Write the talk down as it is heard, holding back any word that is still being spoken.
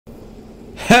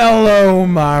Hello,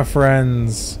 my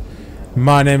friends.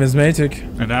 My name is Matic.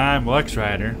 And I'm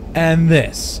Ultrawide. And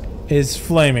this is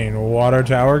Flaming Water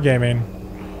Tower Gaming.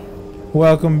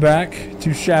 Welcome back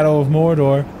to Shadow of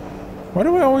Mordor. Why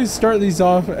do I always start these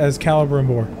off as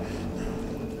Celebrimbor?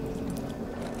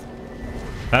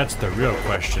 That's the real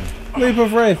question. Leap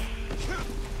of Faith.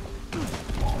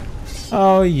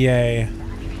 Oh, yay.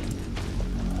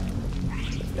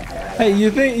 Hey,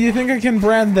 you think I can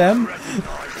brand them?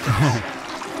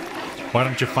 Why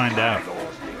don't you find out?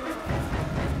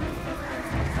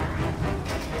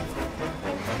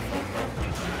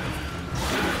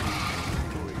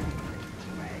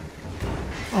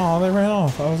 Oh, they ran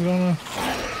off. I was gonna...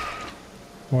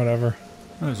 Whatever.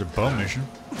 Oh, there's a bow mission.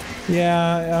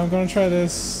 Yeah, I'm gonna try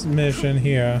this mission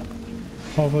here.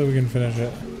 Hopefully we can finish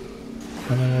it.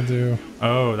 And then we'll do...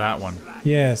 Oh, that one.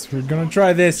 Yes, we're gonna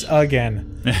try this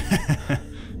again.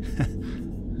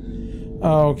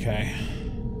 Okay.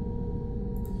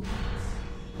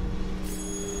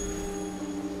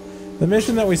 The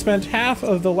mission that we spent half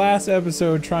of the last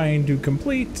episode trying to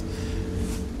complete,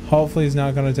 hopefully is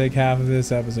not going to take half of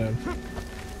this episode. I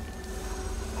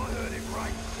heard it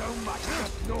rain so much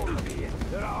just north of here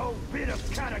that a whole bit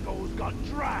of Catagals got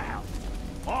drowned.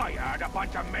 I heard a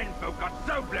bunch of men folk got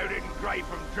so bloated and grey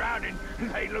from drowning,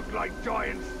 they looked like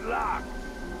giant slugs.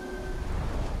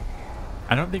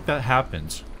 I don't think that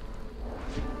happens.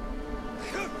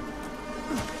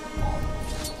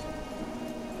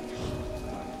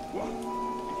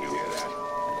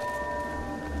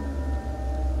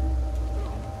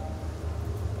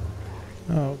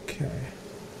 Okay.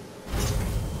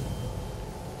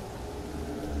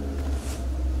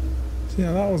 See,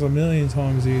 now that was a million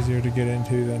times easier to get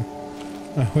into than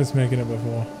I was making it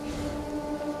before.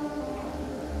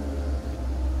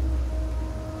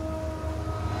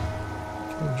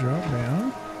 Okay, drop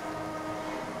down.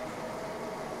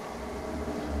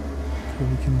 Okay,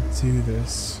 we can do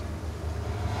this.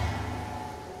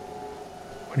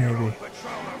 When you're on Maybe.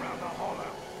 patrol around the hollow,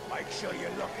 make sure you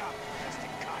look up just in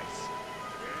case.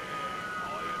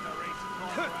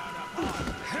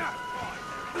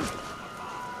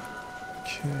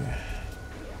 Okay.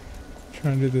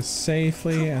 Trying to do this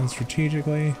safely and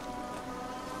strategically.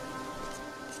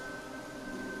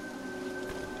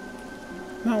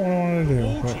 Not what I want to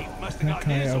do, but that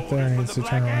guy up there needs to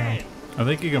turn around. I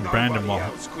think you can brand him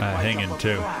while hanging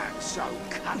too.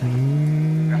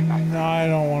 No, I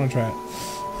don't want to try it.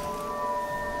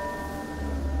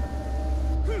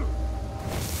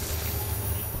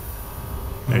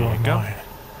 There you go. Mine.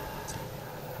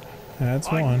 That's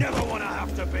I one. never want to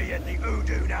have to be at the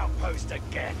Udoon outpost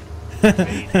again.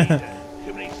 Me neither.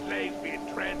 Too many slaves being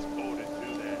transported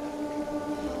through there.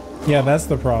 Yeah, that's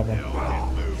the problem.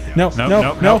 No, Nope, no,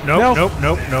 nope, no, nope, no. nope,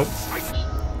 nope, nope.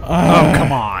 Oh,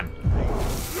 come on.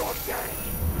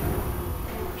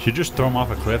 Should you just throw him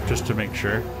off a cliff just to make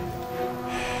sure?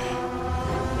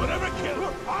 Whatever kill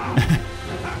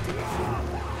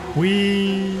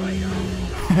Whee!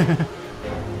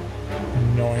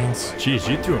 Annoyance. Jeez,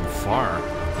 you threw him far. Look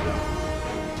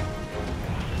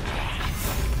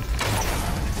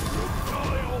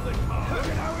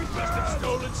at how he must have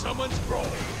stolen someone's bro.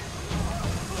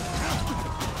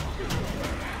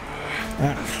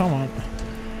 Ah, come on.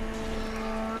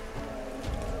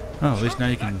 Oh, at least now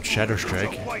you can Shadow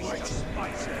Strike.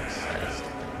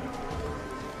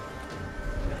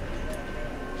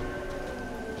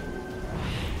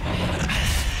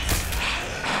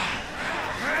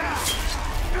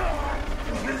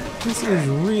 This is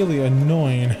really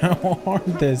annoying how hard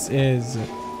this is. You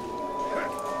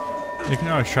can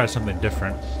always try something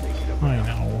different. I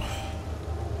know.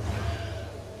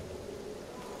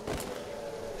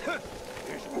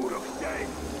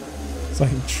 It's like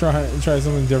try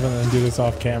something different and do this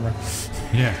off camera.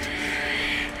 Yeah.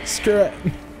 Screw it.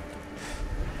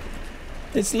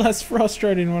 It's less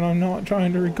frustrating when I'm not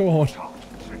trying to record.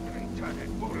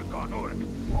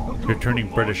 You're turning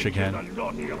British again.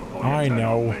 I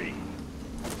know.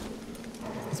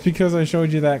 It's because I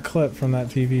showed you that clip from that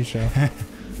TV show.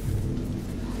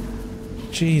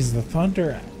 Jeez, the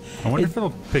thunder. I wonder if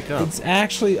it'll pick up. It's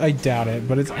actually, I doubt it,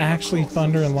 but it's actually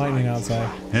thunder and lightning outside.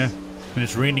 Yeah. And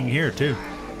it's raining here too.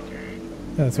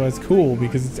 That's why it's cool,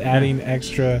 because it's adding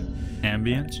extra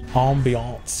Ambience?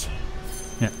 ambiance.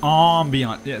 Yeah.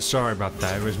 Ambient. Yeah, sorry about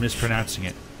that. I was mispronouncing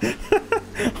it.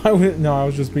 I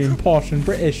was just being posh and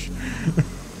British.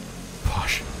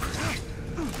 Posh.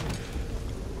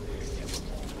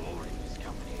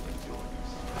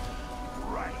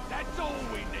 Right, that's all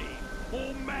we need.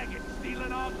 More maggots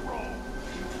stealing our grog.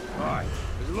 Right,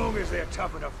 as long as they're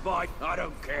tough enough to fight, I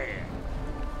don't care.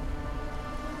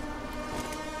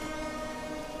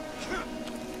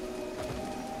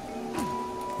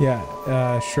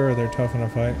 Yeah, sure, they're tough in a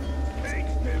fight.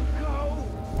 It's too cold,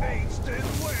 it's too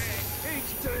wet,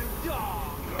 it's too dark.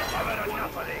 I've had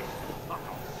enough of this. I'm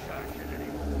not searching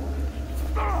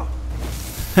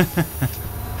anymore.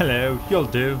 Hello, you'll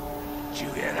do. Did you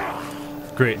hear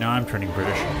that? Great, now I'm turning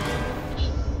British.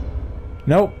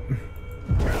 Nope.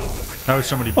 That was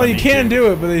somebody Well, you beneath can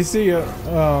do it, but they see you.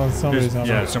 Oh, somebody's on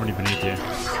yeah, it. somebody beneath you.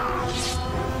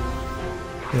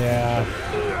 Yeah.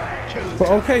 But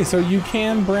okay, so you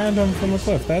can brand them from a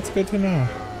cliff. That's good to know.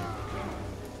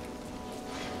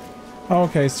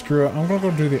 Okay, screw it. I'm gonna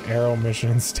go do the arrow mission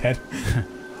instead. And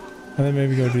then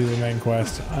maybe go do the main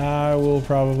quest. I will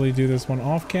probably do this one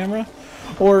off camera.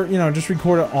 Or, you know, just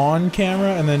record it on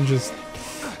camera and then just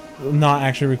not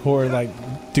actually record, like,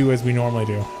 do as we normally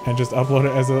do. And just upload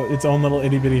it as its own little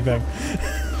itty bitty thing.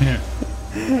 Yeah.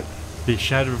 The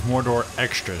Shadow of Mordor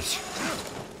extras.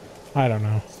 I don't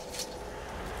know.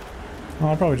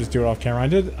 I'll probably just do it off camera.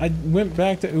 I went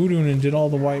back to Udun and did all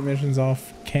the white missions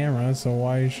off camera, so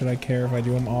why should I care if I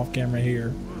do them off camera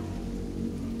here?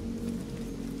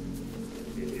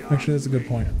 Actually, that's a good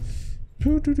point.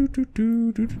 Forget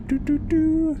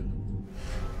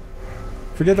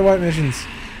the white missions.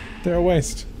 They're a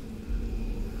waste.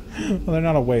 Well, they're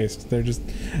not a waste. They're just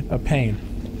a pain.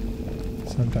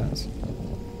 Sometimes.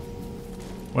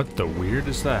 What the weird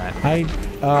is that?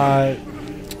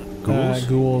 Ghouls?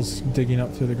 Ghouls digging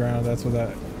up through the ground. That's what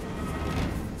that...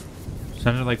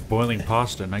 Sounded like boiling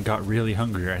pasta, and I got really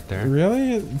hungry right there.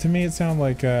 Really? To me, it sounded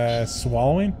like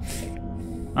swallowing.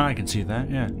 I can see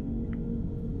that, yeah.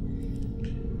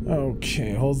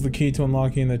 Okay, holds the key to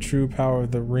unlocking the true power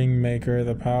of the Ringmaker,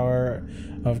 the power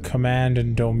of command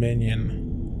and dominion.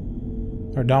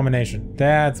 Or domination.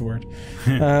 That's the word.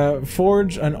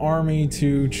 Forge an army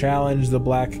to challenge the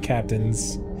Black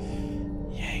Captains.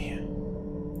 Yay.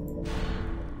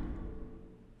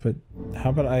 But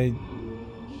how about I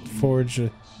forge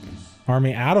an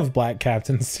army out of Black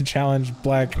Captains to challenge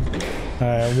Black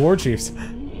War Chiefs?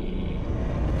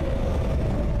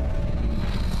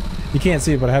 You can't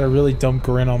see it, but I had a really dumb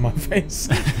grin on my face.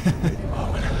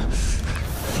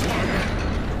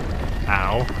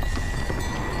 Ow.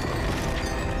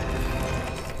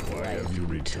 Why have you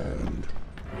returned?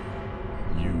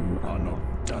 You are not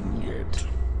done yet.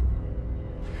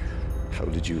 How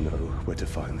did you know where to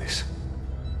find this?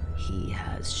 He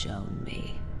has shown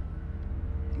me.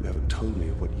 You haven't told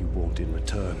me what you want in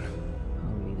return.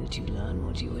 Only that you learn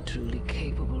what you are truly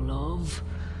capable of.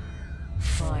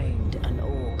 Find an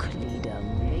orc leader,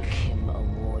 make him a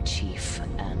war chief,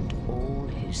 and all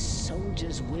his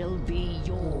soldiers will be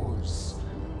yours.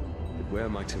 But where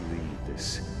am I to lead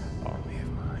this army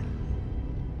of mine?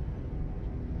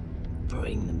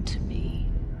 Bring them to me,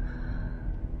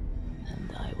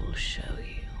 and I will show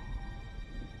you.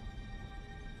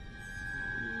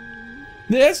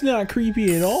 That's not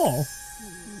creepy at all.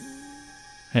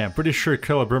 Yeah, I'm pretty sure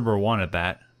Celebrimbor wanted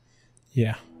that.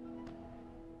 Yeah.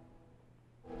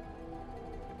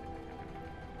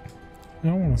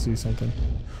 I want to see something.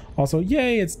 Also,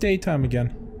 yay, it's daytime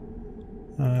again.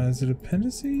 Is it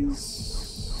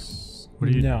appendices?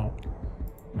 What do you... No.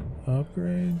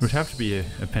 Upgrades? It would have to be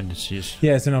appendices.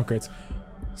 Yeah, it's in upgrades.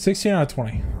 16 out of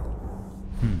 20.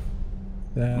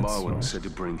 That's Marwan right. said to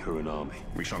bring her an army.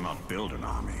 We shall not build an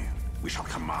army. We shall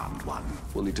command one.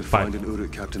 We'll need to find an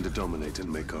Uruk captain to dominate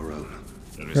and make our own.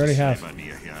 There We is already a have. slaver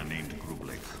near here named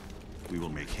Grublik. We will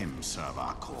make him serve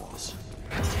our cause.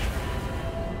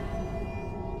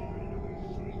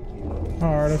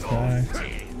 Artifact.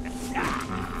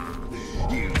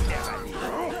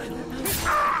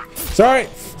 Sorry!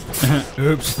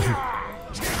 Oops.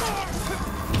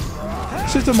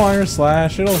 It's just a minor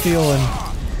slash. It'll heal in,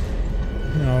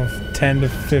 you know, 10 to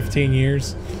 15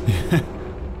 years.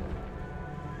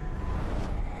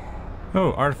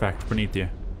 Oh, artifact beneath you.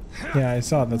 Yeah, I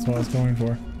saw it. That's what I was going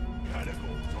for.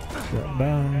 Drop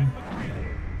down.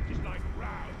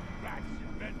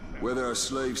 Where there are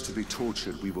slaves to be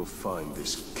tortured, we will find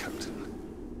this captain.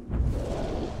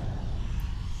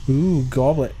 Ooh,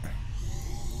 goblet.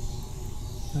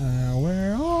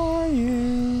 Where are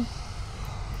you?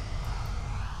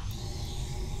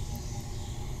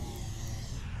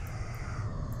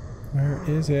 Where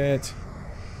is it?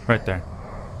 Right there.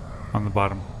 On the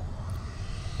bottom.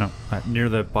 No, near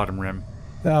the bottom rim.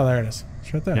 Oh, there it is.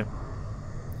 It's right there. Yep.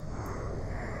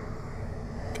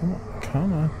 Come on,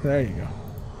 come on. There you go.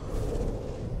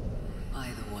 By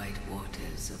the white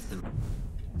waters of the...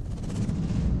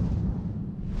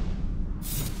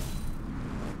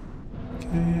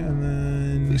 Okay, and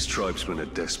then... These tribesmen are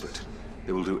desperate.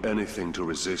 They will do anything to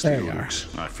resist There the you are.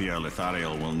 Uruks. I fear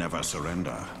Lithariel will never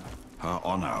surrender. Her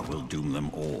honor will doom them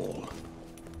all.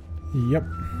 Yep.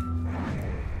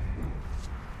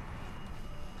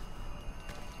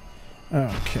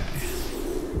 Okay.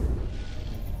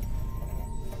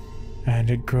 And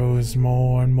it grows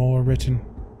more and more written.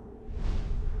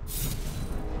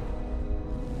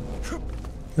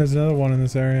 There's another one in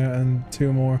this area and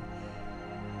 2 more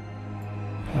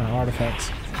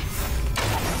artifacts.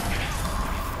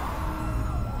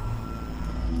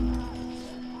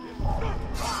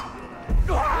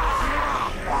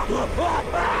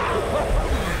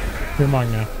 You're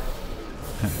mine now.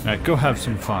 Alright, go have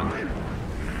some fun.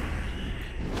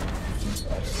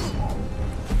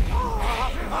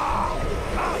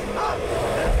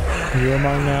 You're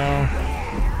mine now.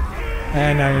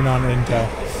 And now you're not intel.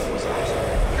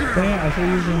 But yeah, I should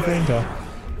use them for intel.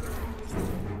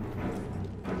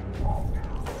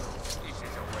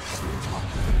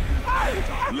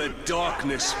 Let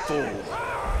darkness fall.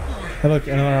 Hey look,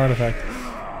 another artifact.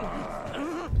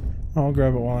 I'll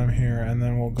grab it while I'm here, and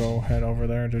then we'll go head over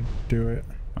there to do it.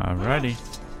 Alrighty.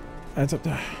 It's up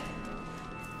there.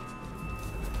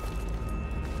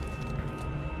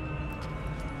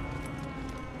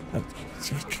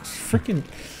 Freaking.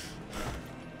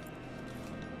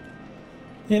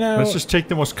 You know. Let's just take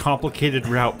the most complicated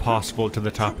route possible to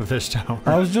the top of this tower.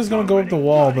 I was just gonna go up the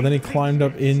wall, but then he climbed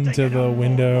up into the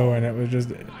window, and it was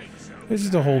just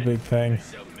a whole big thing.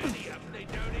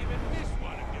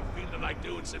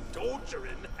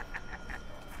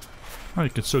 Oh, you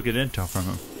can still get intel from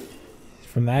him.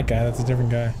 From that guy, that's a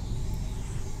different guy.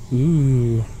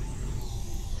 Ooh.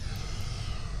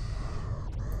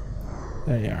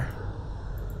 There you are.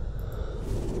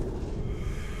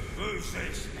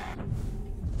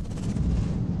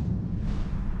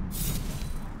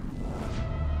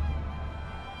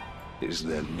 Is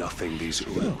there nothing these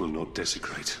Uruk will not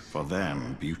desecrate? For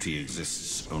them, beauty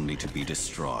exists only to be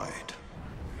destroyed.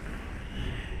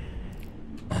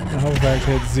 I hope I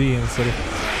hit Z instead of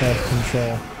have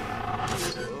control.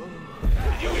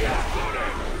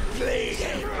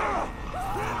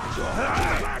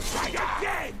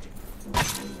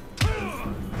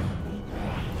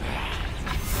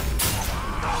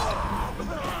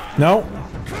 No.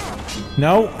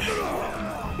 No.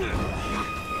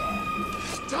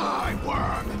 Die,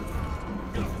 worm!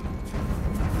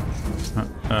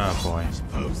 Oh boy.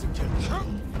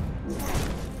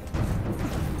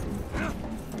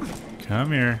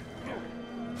 Come here.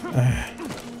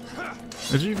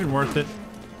 Is it even worth it?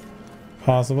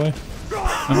 Possibly.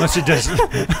 Unless he doesn't.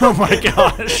 Oh my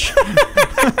gosh.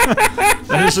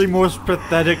 That is the most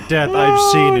pathetic death I've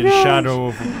seen in Shadow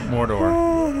of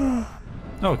Mordor.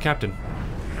 Oh, Captain.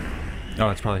 Oh,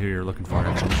 that's probably who you're looking for,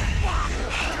 actually.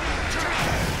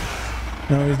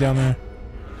 No, he's down there.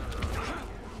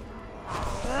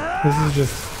 This is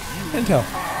just intel.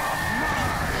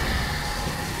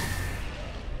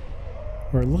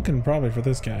 We're looking probably for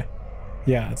this guy.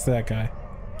 Yeah, it's that guy.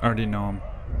 Already know him.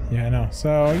 Yeah, I know.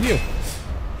 So, you.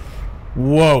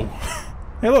 Whoa.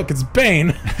 Hey, look, it's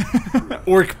Bane.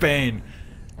 Orc Bane.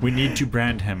 We need to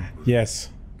brand him. Yes.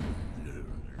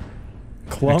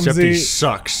 Clumsy. Except he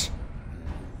sucks.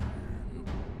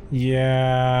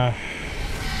 Yeah.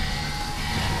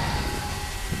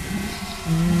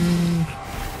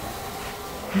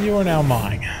 You are now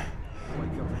mine.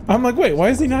 I'm like, wait, why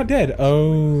is he not dead?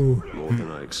 Oh. More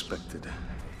than I expected.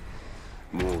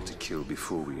 More to kill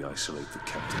before we isolate the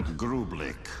captain.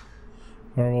 Grublik.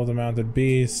 Vulnerable to mounted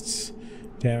beasts.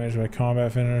 Damaged by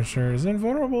combat finishers.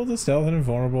 Invulnerable to stealth and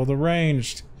invulnerable to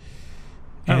ranged.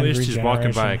 At And least he's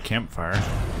walking by a regeneration. campfire.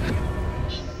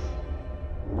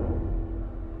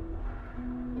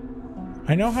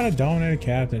 I know how to dominate a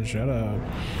captain. Shut up.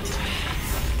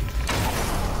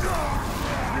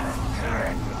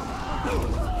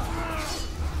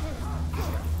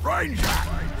 Ranger!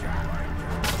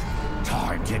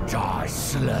 Time to die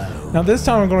slow. Now this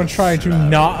time I'm going to try to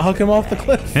not huck him off the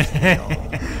cliff.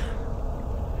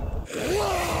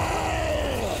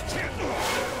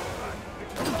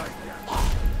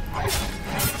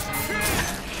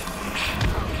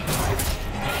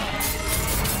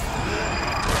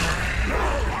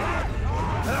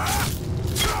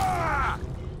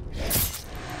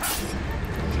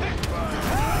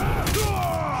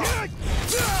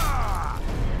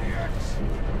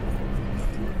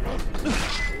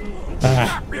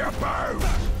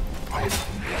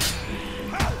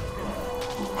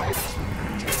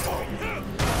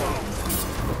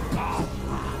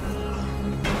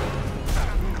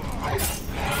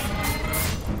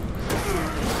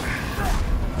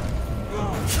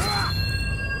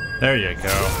 There you go.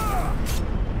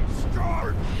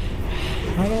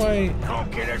 How do I...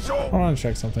 Can't get us all. Hold on,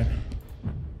 check something.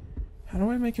 How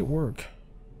do I make it work?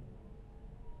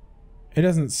 It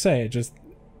doesn't say, it just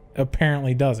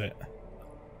apparently does it.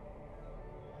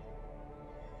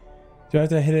 Do I have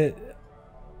to hit it?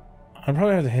 I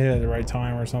probably have to hit it at the right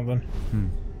time or something.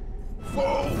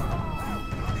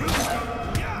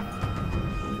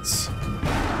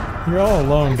 You're all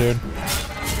alone, dude.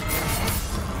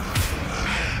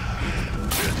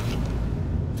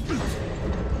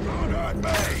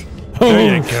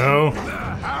 There you go.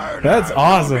 That's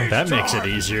awesome. That makes it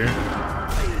easier.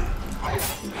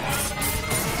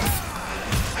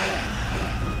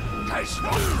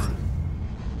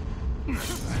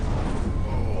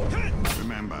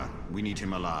 Remember, we need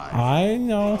him alive. I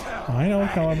know,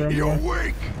 Calibre. You're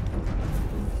weak.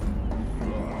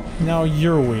 Now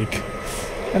you're weak.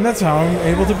 And that's how I'm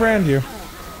able to brand you.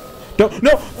 Don't,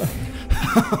 no!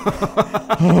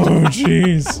 Oh,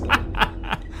 jeez.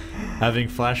 Having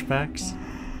flashbacks?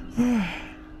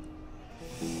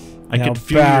 I Now could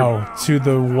feel bow to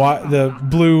the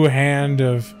blue hand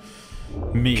of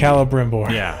me.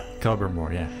 Celebrimbor. Yeah,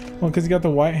 Celebrimbor, yeah. Well, because you got the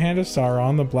white hand of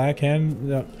Sauron, the black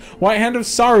hand... white hand of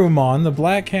Saruman, the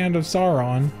black hand of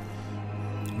Sauron.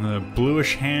 The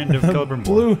bluish hand of Celebrimbor.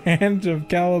 Blue hand of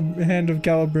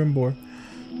Celebrimbor.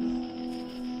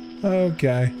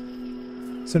 Okay.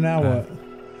 So now what?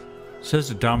 Says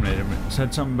to dominate him. It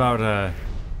said something about,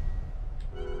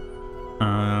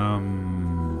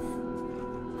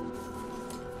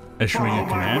 issuing a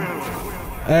command.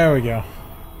 There we go.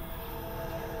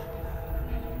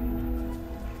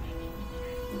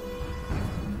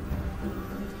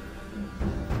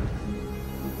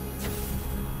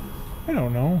 I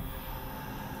don't know.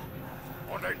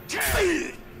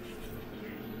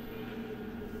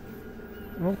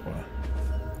 Oh.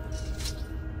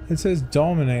 It says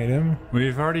dominate him.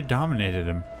 We've already dominated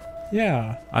him.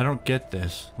 Yeah. I don't get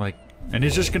this. Like, and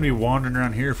he's just gonna be wandering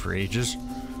around here for ages.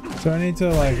 So I need to,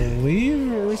 like,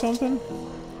 leave or something?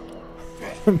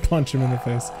 Punch him in the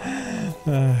face.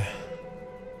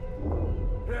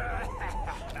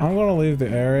 I'm gonna leave the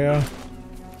area.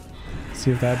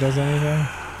 See if that does anything.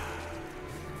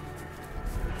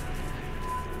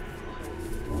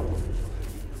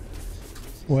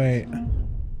 Wait.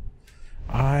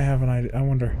 I have an idea. I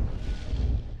wonder.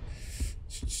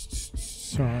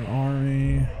 So an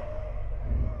army.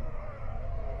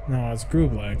 No, it's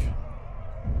Groobleg.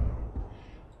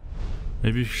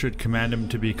 Maybe you should command him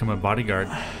to become a bodyguard.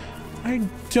 I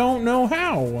don't know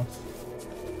how.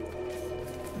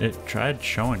 It tried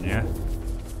showing you.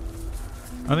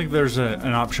 I think there's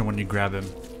an option when you grab him.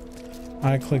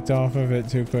 I clicked off of it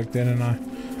too quick, didn't I?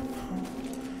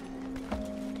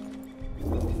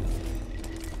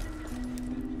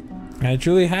 I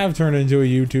truly have turned into a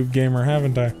YouTube gamer,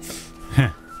 haven't I?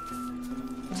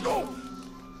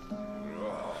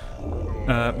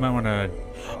 Might wanna...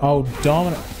 Oh,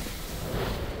 dominant.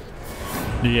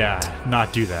 Yeah,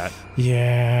 not do that.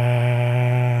 Yeah.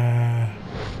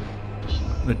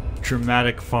 The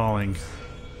dramatic falling.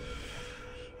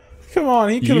 Come on,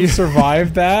 he could have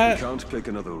survived that. Can't pick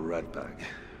another rat bag.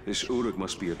 This Uruk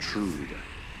must be a true leader.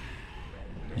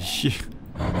 Yeah.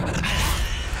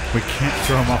 We can't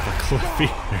throw him off a cliff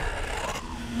either.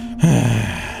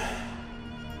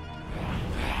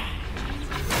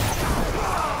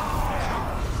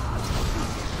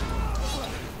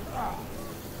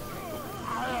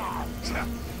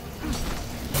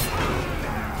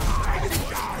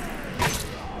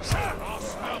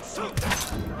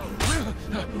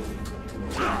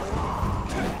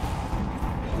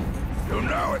 You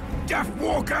know it,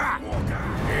 Deathwalker!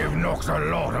 You've knocked a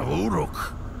lot of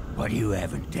Uruk, but you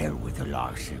haven't dealt with the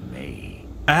likes of me.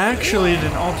 Actually, in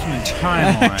an alternate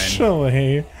timeline.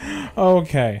 Actually,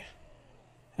 okay.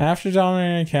 After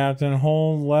dominating a captain,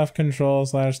 hold left control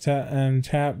slash tap and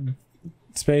tap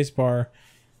spacebar.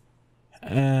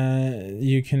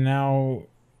 You can now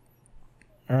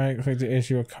click to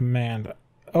issue a command.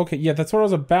 Okay, yeah, that's what I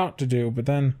was about to do, but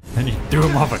then And you threw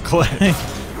him off a cliff.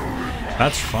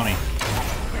 That's funny.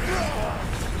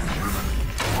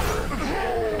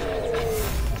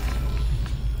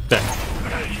 There.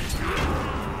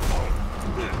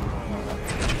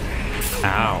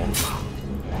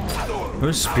 Ow.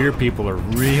 Those spear people are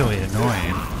really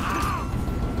annoying.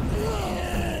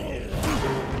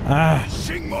 ah,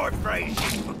 Sing my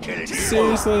praises for killing you.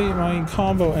 seriously, my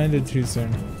combo ended too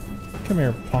soon. Come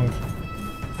here, punk.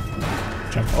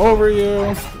 Jump over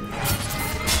you.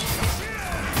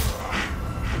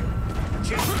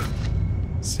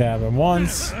 Stab him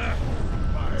once.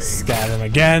 Stab him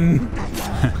again.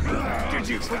 Did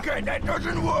you forget that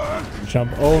doesn't work?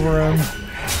 Jump over him.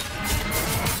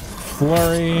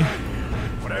 Flurry.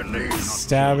 What I need.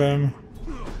 Stab him.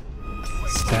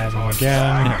 Stab him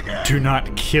again. Do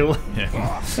not kill him.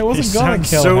 It wasn't He gonna sounds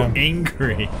kill so him.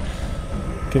 angry.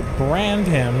 Okay, brand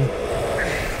him.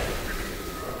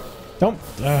 Don't.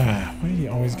 Why do you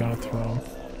always gotta throw him?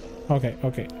 Okay,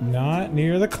 okay. Not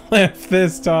near the cliff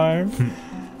this time.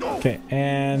 Okay,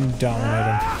 and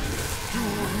dominate him.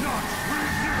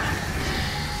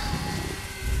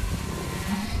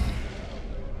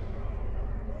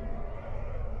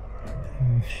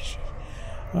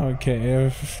 Okay,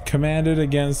 if commanded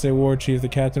against a war chief, the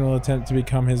captain will attempt to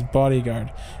become his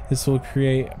bodyguard. This will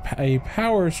create a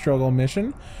power struggle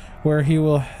mission where he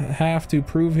will have to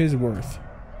prove his worth.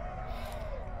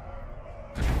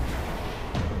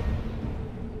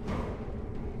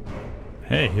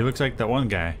 Hey, he looks like that one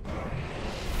guy.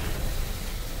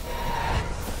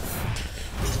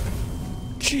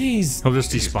 Jeez. He'll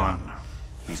just despawn.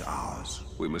 He's ours.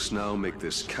 We must now make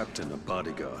this captain a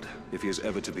bodyguard, if he is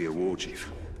ever to be a war chief.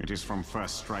 It is from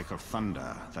first strike of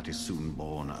thunder that is soon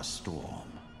born a storm.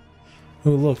 Oh,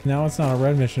 look, now it's not a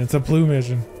red mission, it's a blue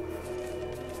mission.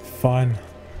 Fun.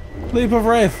 Leap of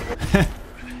Wraith.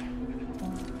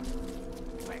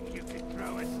 When you can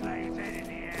throw a slave's head in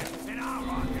the air, then our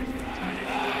rockets can turn it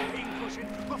into a pincushion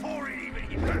before it even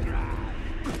hits the ground.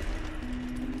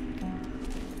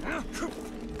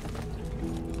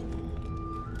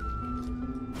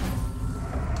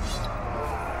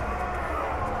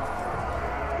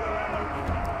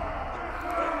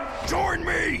 Join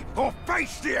me, or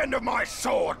face the end of my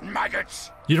sword, maggots!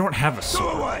 You don't have a Go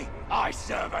sword. away! I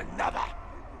serve another!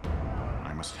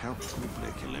 I must help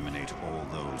Kublai eliminate all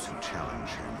those who challenge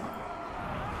him.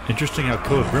 Interesting how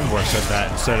Killer Grimwar said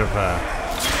that instead of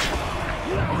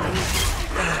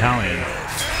Italian.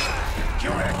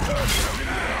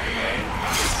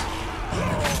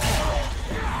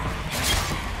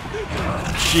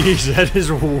 Jeez, that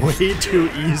is way too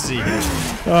easy.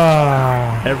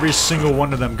 Ah. Every single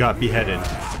one of them got beheaded.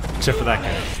 Except for that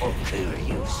guy.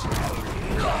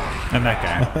 And that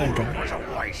guy. It was a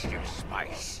waste of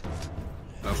space.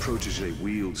 Our protege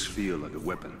wields feel like a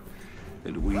weapon,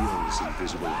 and wields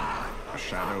invisible eye. A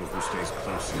shadow who stays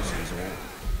close and sees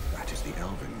all. That is the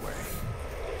Elven way.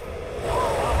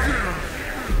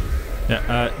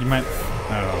 Yeah, you might...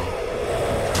 Oh.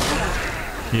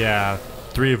 Yeah,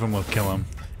 3 of them will kill him.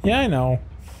 Yeah, I know.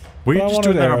 Were you But I just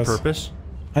doing wanted that on arrows. purpose?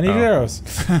 I need Oh. arrows.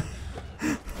 Stand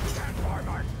by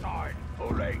my side,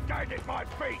 or lay down at my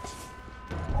feet.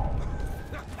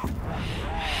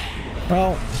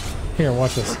 Well, here,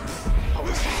 watch this.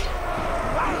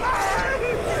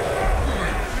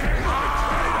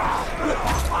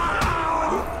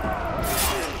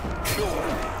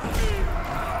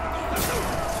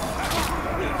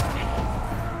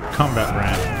 Combat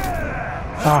brand.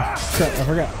 Ah, crap, I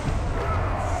forgot.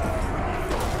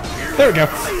 There we go.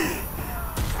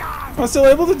 I'm still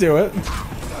able to do it.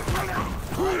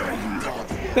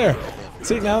 There.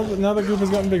 See, now the group has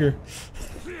gotten bigger.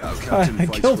 Our captain I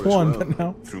fights killed for us one, well. but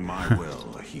now... Through my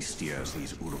will, he steers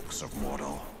these Uruks of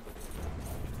Mordor.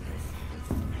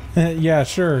 Yeah,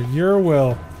 sure, your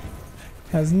will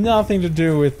has nothing to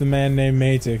do with the man named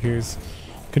Matic who's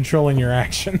controlling your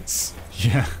actions.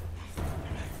 Yeah.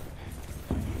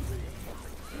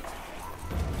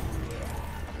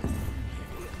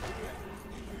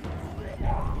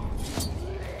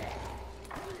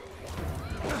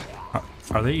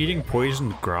 Are they eating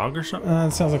poisoned grog or something?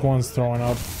 It sounds like one's throwing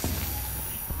up.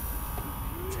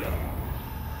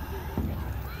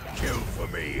 Kill for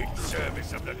me in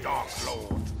service of the Dark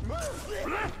Lord.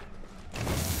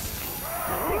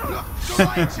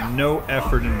 No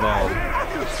effort involved.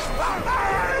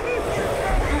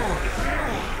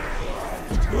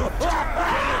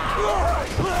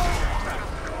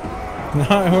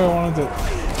 Not who I wanted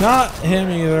to... Not him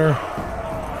either.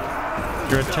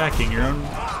 You're attacking your own...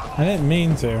 I didn't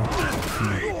mean to.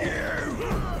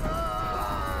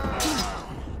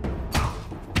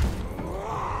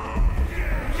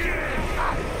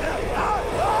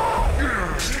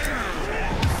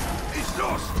 He's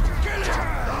lost! Kill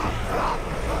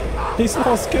him! He's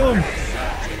lost, kill him.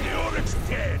 The Oryx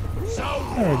dead! So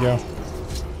There we go.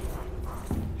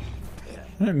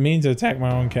 I didn't mean to attack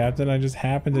my own captain, I just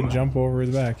happened to jump over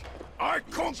his back. I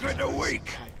conquered the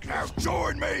weak! Now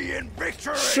join me in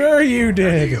victory! Sure you Any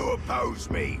did! who oppose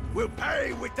me will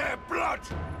pay with their blood!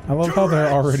 I love how they're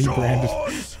Direct already branded.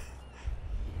 swords!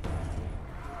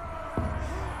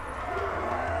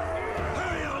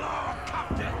 Hail our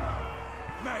captain!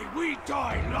 May we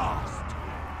die last!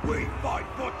 We fight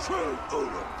for true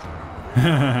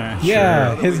Uruk!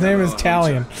 Yeah, his name is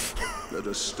Talion. Let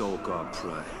us stalk our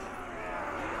prey.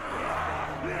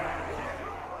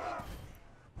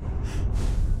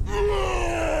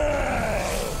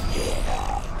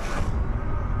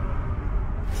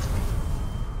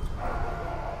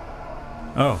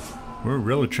 Oh, we're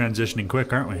really transitioning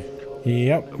quick, aren't we?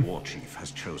 Yep. The war chief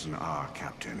has chosen our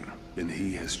captain. And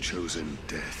he has chosen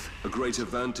death. A great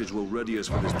advantage will ready us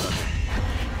for this battle.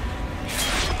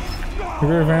 A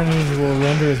great advantage will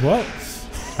render as what?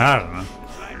 I don't know.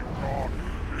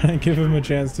 And give him a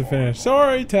chance to finish.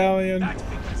 Sorry, Italian.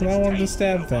 But I wanted to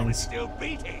stab things. Still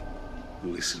beating.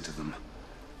 Listen to them.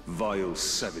 Vile,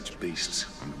 savage beasts.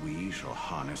 And we shall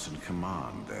harness and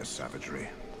command their savagery.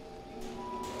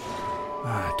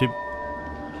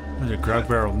 There's a grog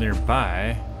barrel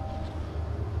nearby.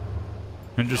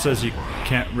 It just says you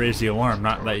can't raise the alarm,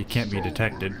 not that you can't be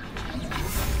detected.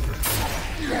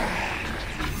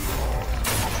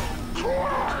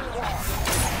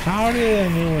 How did a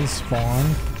new one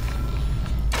spawn?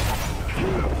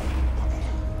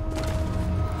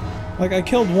 Like, I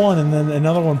killed one and then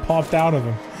another one popped out of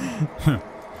him.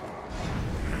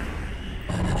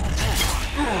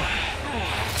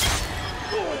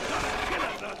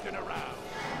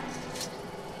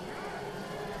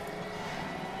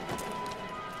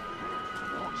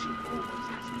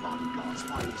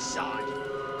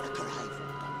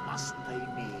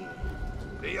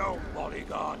 The old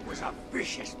bodyguard was a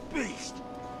vicious beast.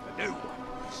 The new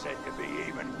one is said to be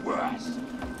even worse.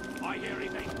 I hear he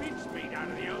makes mincemeat out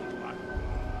of the old one.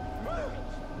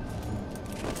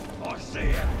 I see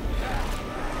it.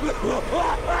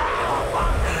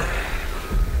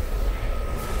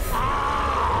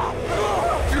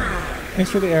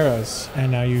 Thanks for the arrows,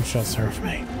 and now you shall serve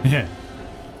me. Yeah.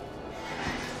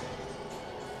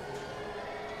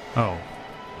 Oh.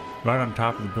 Right on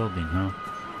top of the building, huh?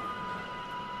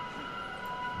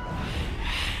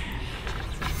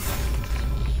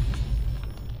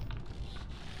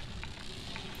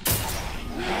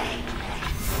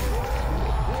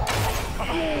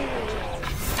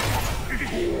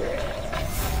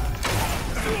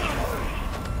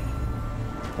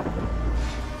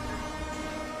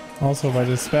 Also, by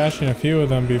dispatching a few of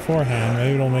them beforehand,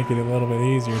 maybe it'll make it a little bit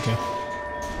easier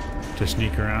To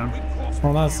sneak around.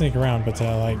 well, not sneak around, but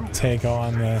to, like, take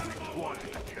on the,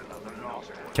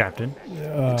 Captain.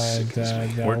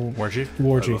 War chief?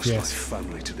 War I chief, lost my yes.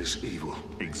 family to this evil.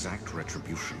 Exact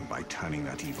retribution by turning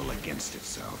that evil against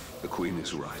itself. The Queen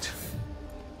is right.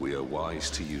 We are wise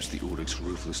to use the Urdik's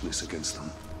ruthlessness against them.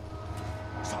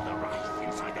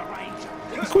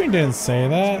 The Queen didn't say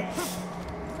that.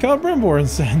 Celebrimbor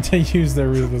said to use their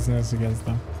ruthlessness against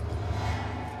them.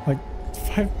 Like,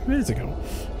 5 minutes ago.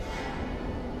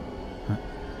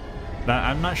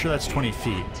 I'm not sure that's 20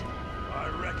 feet. I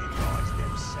recognize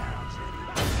them sounds.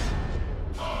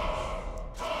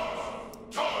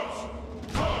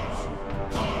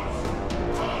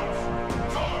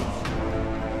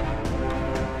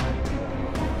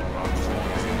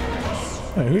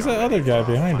 Hey, who's that other guy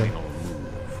behind him?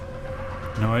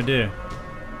 No idea.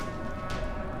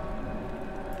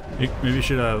 Maybe you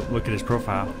should look at his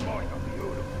profile.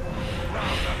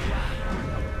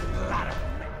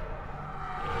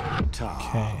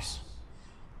 Okay.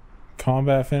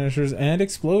 Combat finishers and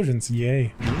explosions,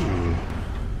 yay. Come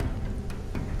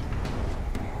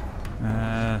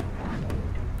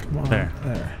on, There.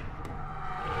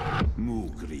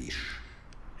 Mugrish.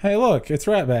 Hey, look, it's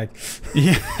Ratbag.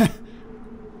 Yeah.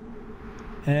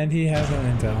 And he has no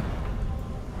intel.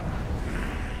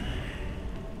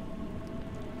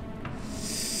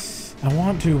 I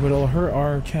want to, but it'll hurt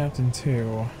our captain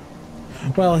too.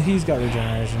 Well, he's got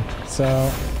regeneration,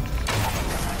 so...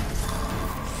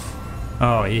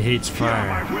 Oh, he hates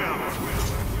fire.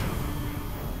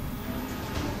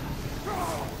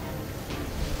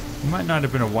 It might not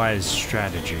have been a wise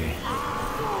strategy.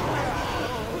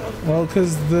 Well,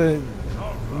 because the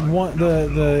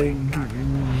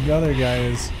other guy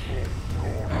is...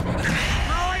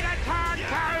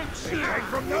 He came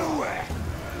from nowhere.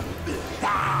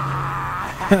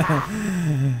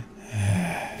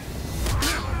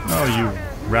 Oh, you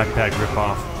rat pack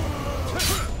ripoff.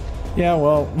 Yeah,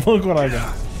 well, look what I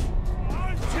got.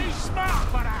 Too smart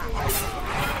for that.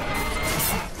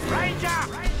 Ranger!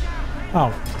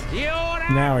 Oh,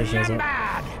 You're now he shows up.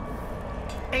 bad.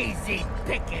 Easy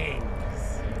pickings.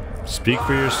 Speak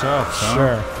for yourself, son.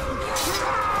 Sure.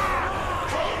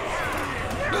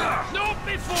 Not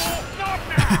before, not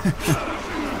now.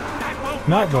 That won't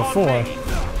Not work on before. me.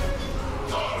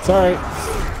 Sorry.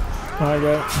 I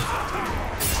got...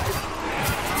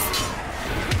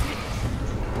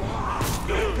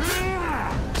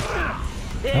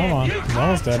 Come on, he's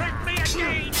almost dead. Trick me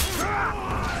again.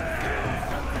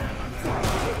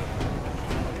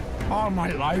 All my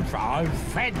life I've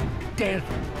fed death.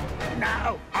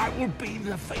 Now I will be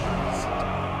the feast.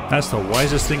 That's the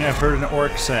wisest thing I've heard an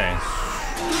orc say.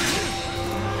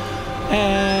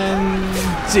 And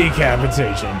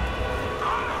Decapitation.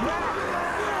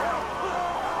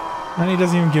 And he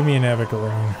doesn't even give me an epic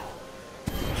rune.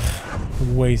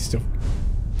 Waste of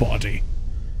body.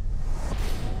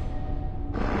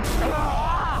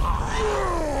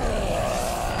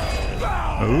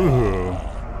 Ooh.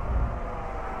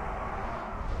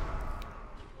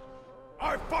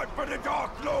 I fight for the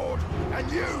Dark Lord,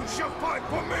 and you shall fight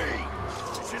for me.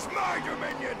 This is my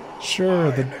dominion.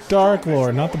 Sure, the Dark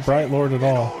Lord, not the Bright Lord at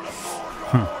all.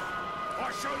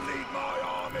 I shall lead my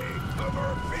army over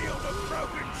a field of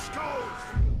broken skulls.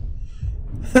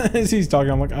 As he's talking,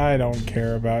 I'm like, I don't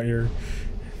care about your...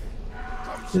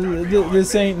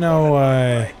 This ain't no,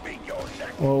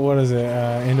 well, what is it,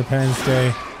 Independence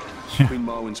Day? Queen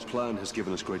Marwen's plan has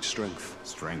given us great strength.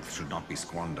 Strength should not be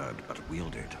squandered, but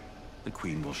wielded. The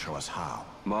Queen will show us how.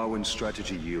 Marwen's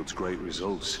strategy yields great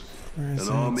results. An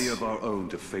army of our own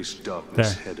to face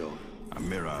darkness head on. A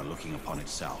mirror looking upon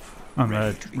itself. On the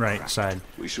ready to be right cracked. side.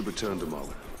 We should return to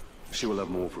Marwen. She will have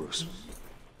more for us.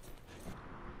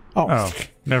 Oh,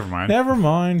 Never mind. never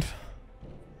mind.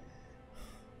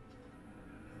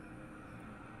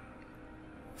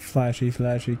 Flashy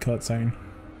cutscene.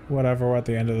 Whatever, we're at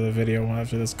the end of the video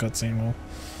after this cutscene will.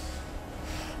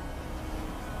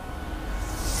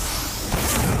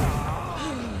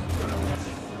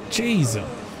 Jesus.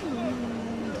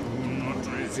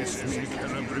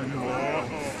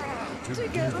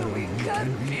 Together we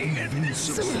can be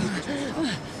invincible.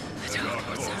 The Dark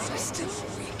Lords are still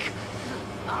weak.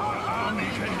 Our army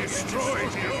can destroy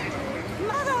him.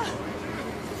 Mother!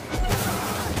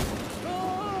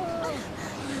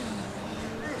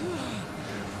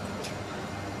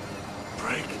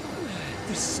 Break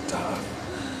the staff.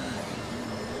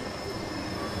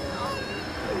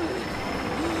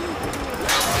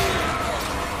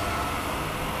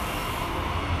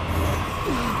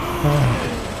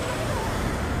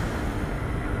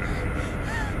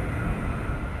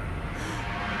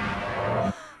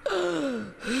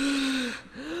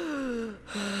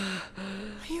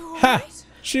 Ha!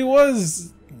 She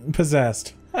was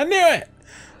possessed. I knew it!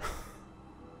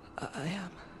 I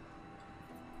am.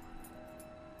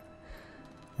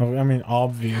 Oh, I mean,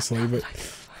 obviously, but... I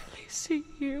finally see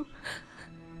you.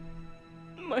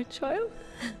 My child.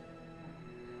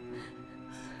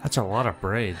 That's a lot of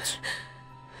braids.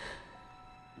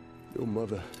 Your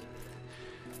mother.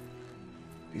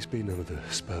 He's been under the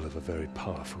spell of a very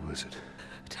powerful wizard.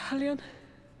 Talion,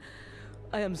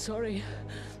 I am sorry.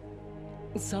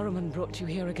 Saruman brought you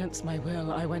here against my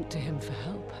will. I went to him for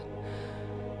help.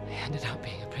 I ended up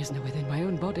being a prisoner within my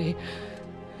own body.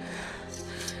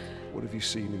 What have you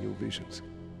seen in your visions?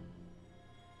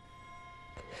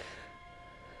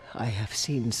 I have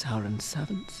seen Sauron's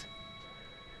servants.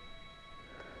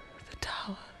 The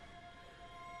tower.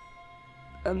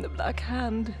 And the Black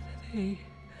Hand. They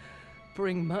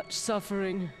bring much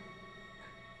suffering.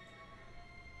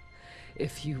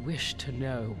 If you wish to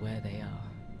know where they are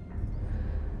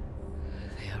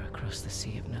across the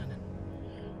Sea of Nurnen.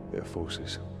 Their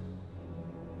forces.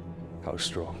 How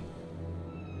strong?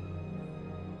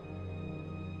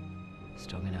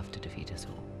 Strong enough to defeat us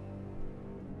all.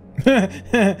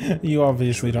 You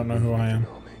obviously don't know who I am.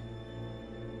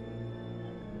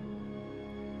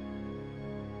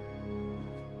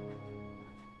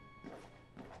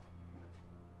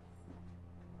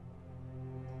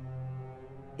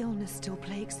 Illness still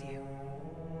plagues you.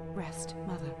 Rest,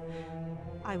 Mother.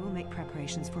 I will make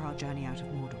preparations for our journey out of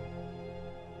Mordor.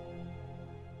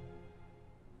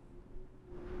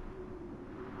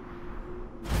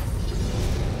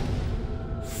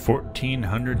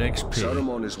 $1,400 XP.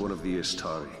 Saruman is one of the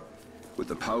Istari. With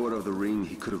the power of the ring,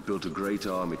 he could have built a great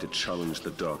army to challenge the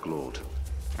Dark Lord.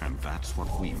 And that's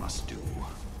what we must do.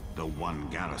 The one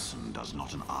garrison does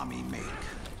not an army make.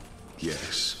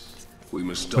 Yes. We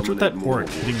must What's with dominate that more orc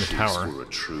hitting the warships tower? for a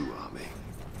true army.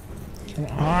 Come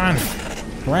on.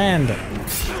 Brand.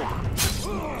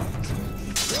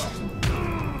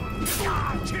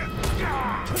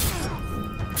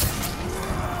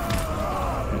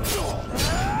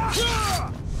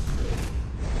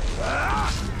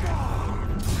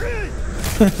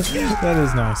 That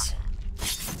is nice.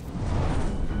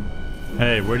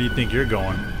 Hey, where do you think you're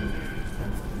going?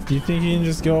 Do you think you can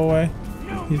just go away?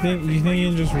 You think you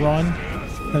can just run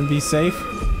and be safe?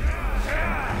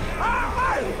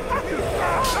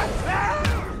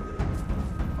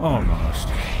 Almost.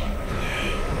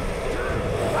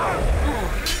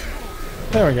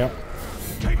 There we go.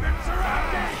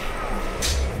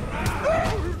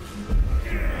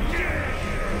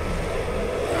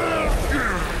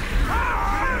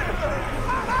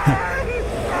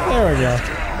 There we go.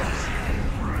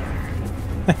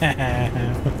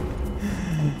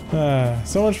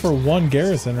 So much for one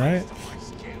garrison, right?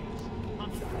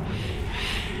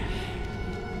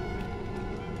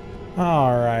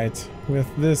 Alright, with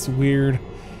this weird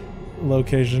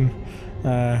location,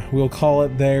 we'll call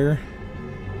it there.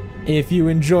 If you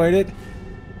enjoyed it,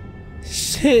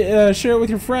 share it with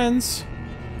your friends,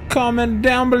 comment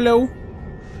down below,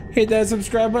 hit that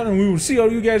subscribe button, and we will see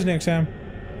all you guys next time.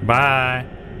 Bye.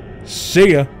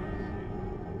 See ya.